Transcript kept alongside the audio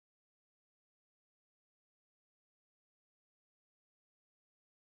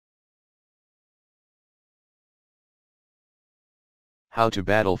How to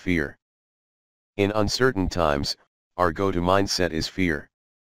battle fear. In uncertain times, our go-to mindset is fear.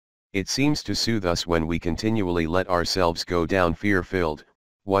 It seems to soothe us when we continually let ourselves go down fear-filled,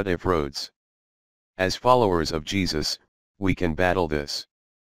 what-if roads. As followers of Jesus, we can battle this.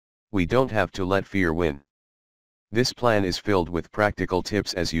 We don't have to let fear win. This plan is filled with practical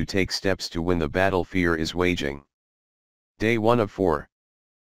tips as you take steps to win the battle fear is waging. Day 1 of 4.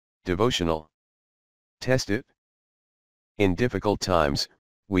 Devotional. Test it. In difficult times,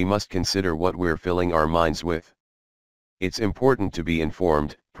 we must consider what we're filling our minds with. It's important to be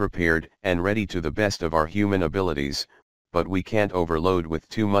informed, prepared, and ready to the best of our human abilities, but we can't overload with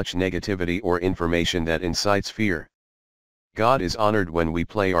too much negativity or information that incites fear. God is honored when we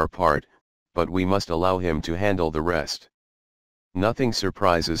play our part, but we must allow Him to handle the rest. Nothing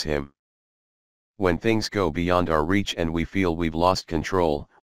surprises Him. When things go beyond our reach and we feel we've lost control,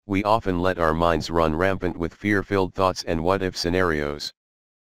 we often let our minds run rampant with fear-filled thoughts and what-if scenarios.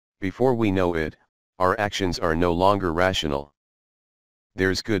 Before we know it, our actions are no longer rational.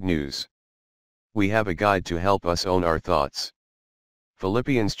 There's good news. We have a guide to help us own our thoughts.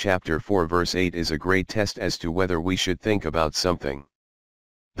 Philippians chapter 4 verse 8 is a great test as to whether we should think about something.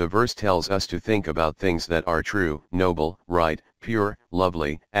 The verse tells us to think about things that are true, noble, right, pure,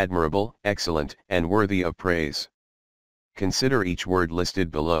 lovely, admirable, excellent, and worthy of praise. Consider each word listed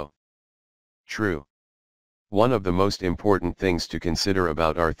below. True. One of the most important things to consider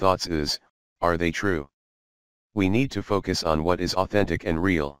about our thoughts is, are they true? We need to focus on what is authentic and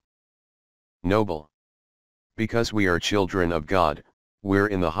real. Noble. Because we are children of God, we're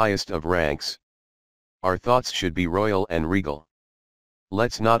in the highest of ranks. Our thoughts should be royal and regal.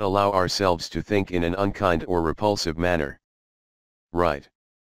 Let's not allow ourselves to think in an unkind or repulsive manner. Right.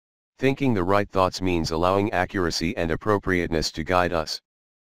 Thinking the right thoughts means allowing accuracy and appropriateness to guide us.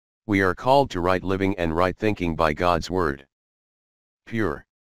 We are called to right living and right thinking by God's word. Pure.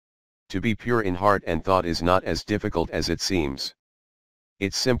 To be pure in heart and thought is not as difficult as it seems.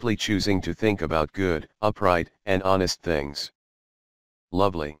 It's simply choosing to think about good, upright, and honest things.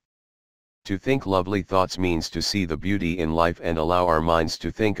 Lovely. To think lovely thoughts means to see the beauty in life and allow our minds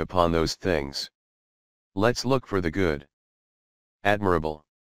to think upon those things. Let's look for the good. Admirable.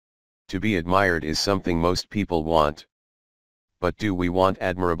 To be admired is something most people want. But do we want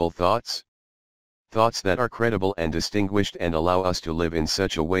admirable thoughts? Thoughts that are credible and distinguished and allow us to live in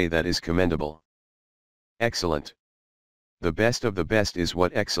such a way that is commendable. Excellent. The best of the best is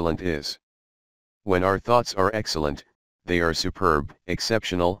what excellent is. When our thoughts are excellent, they are superb,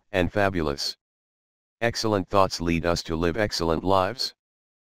 exceptional, and fabulous. Excellent thoughts lead us to live excellent lives.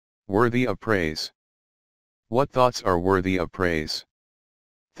 Worthy of praise. What thoughts are worthy of praise?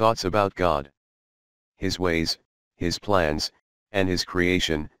 Thoughts about God, His ways, His plans, and His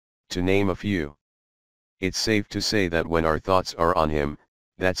creation, to name a few. It's safe to say that when our thoughts are on Him,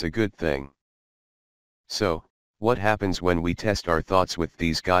 that's a good thing. So, what happens when we test our thoughts with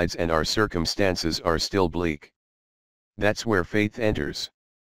these guides and our circumstances are still bleak? That's where faith enters.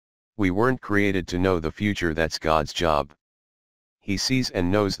 We weren't created to know the future, that's God's job. He sees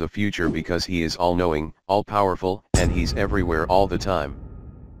and knows the future because He is all-knowing, all-powerful, and He's everywhere all the time.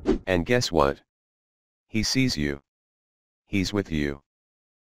 And guess what? He sees you. He's with you.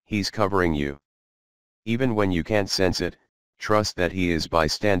 He's covering you. Even when you can't sense it, trust that He is by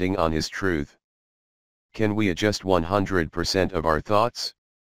standing on His truth. Can we adjust 100% of our thoughts?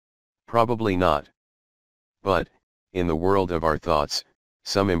 Probably not. But, in the world of our thoughts,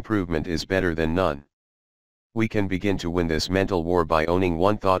 some improvement is better than none. We can begin to win this mental war by owning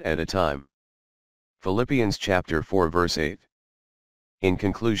one thought at a time. Philippians chapter 4 verse 8. In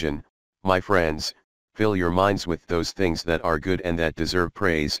conclusion, my friends, fill your minds with those things that are good and that deserve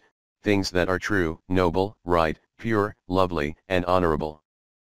praise, things that are true, noble, right, pure, lovely, and honorable.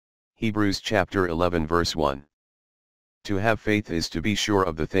 Hebrews chapter 11 verse 1. To have faith is to be sure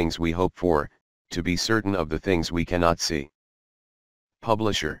of the things we hope for, to be certain of the things we cannot see.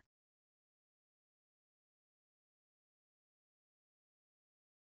 Publisher.